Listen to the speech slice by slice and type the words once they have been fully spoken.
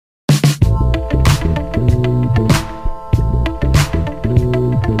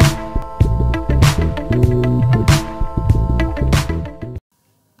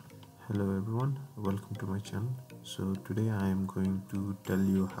So today I am going to tell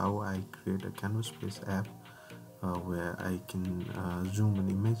you how I create a canvas based app where I can zoom an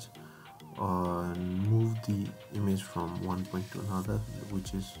image or move the image from one point to another,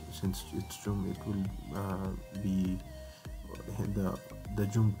 which is, since it's zoom, it will be the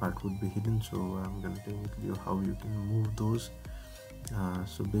zoom part would be hidden. So I'm going to tell you how you can move those.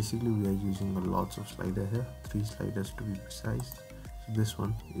 So basically we are using lots of slider here, 3 sliders to be precise. So this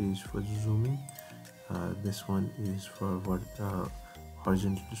one is for zooming, this one is for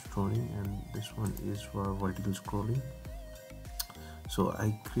horizontal scrolling, and this one is for vertical scrolling. So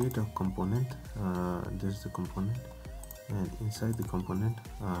I create a component, this is the component, and inside the component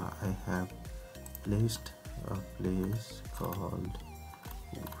I have placed a place called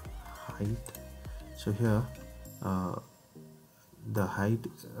height. So here the height,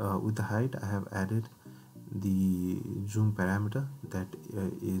 with the height I have added the zoom parameter that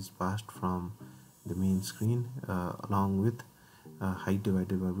is passed from the main screen along with height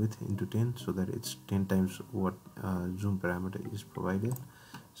divided by width into 10, so that it's 10 times what zoom parameter is provided.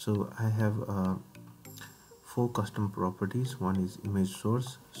 So I have 4 custom properties. One is image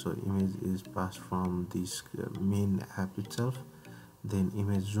source, so image is passed from this main app itself. Then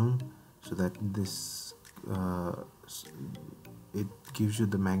image zoom, so that this it gives you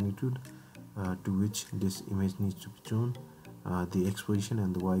the magnitude to which this image needs to be zoomed, the X position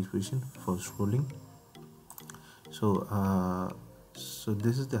and the Y position for scrolling. So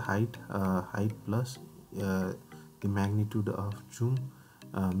this is the height plus the magnitude of zoom,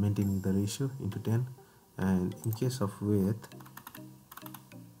 maintaining the ratio into 10, and in case of width,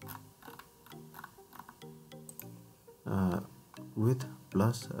 width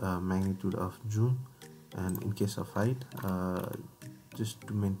plus magnitude of zoom, and in case of height, just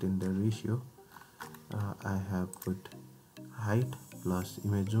to maintain the ratio, I have put height plus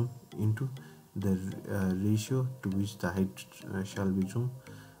image zoom into the ratio to which the height shall be zoomed,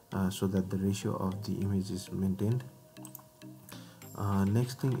 so that the ratio of the image is maintained.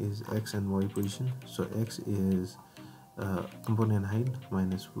 Next thing is X and Y position. So X is component height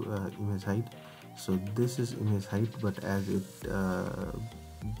minus image height. So this is image height, but as it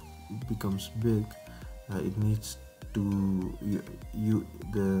becomes big, it needs to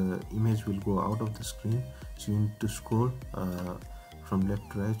the image will go out of the screen, so you need to scroll from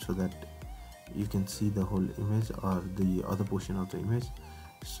left to right so that you can see the whole image or the other portion of the image.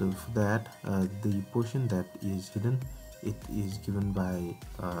 So for that, the portion that is hidden, it is given by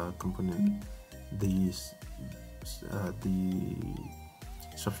component the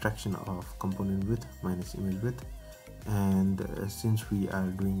subtraction of component width minus image width. And since we are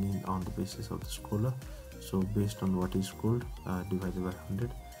doing it on the basis of the scroller, so based on what is scrolled, divided by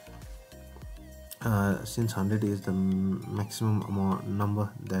 100. Since 100 is the maximum number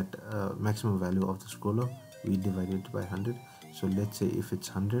that maximum value of the scroller, we divide it by 100. So let's say if it's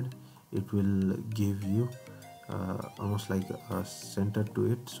 100, it will give you almost like a center to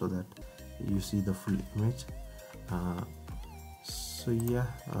it, so that you see the full image. So yeah,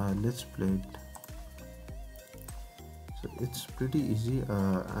 let's play it. So it's pretty easy.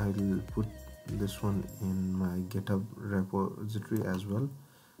 I'll put this one in my GitHub repository as well.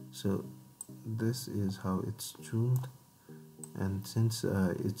 So this is how it's zoomed, and since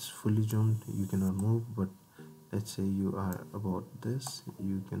it's fully zoomed, you cannot move. But let's say you are about this,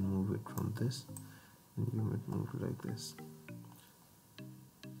 you can move it from this, and you might move it like this.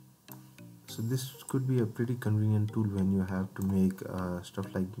 So this could be a pretty convenient tool when you have to make stuff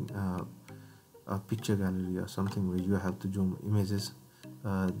like a picture gallery or something where you have to zoom images.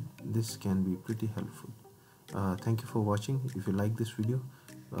 This can be pretty helpful. Thank you for watching. If you like this video,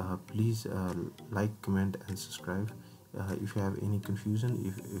 please like, comment and subscribe. If you have any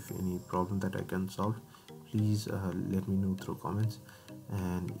confusion, if any problem that I can solve, please let me know through comments.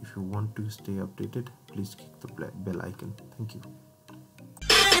 And if you want to stay updated, please click the bell icon. Thank you.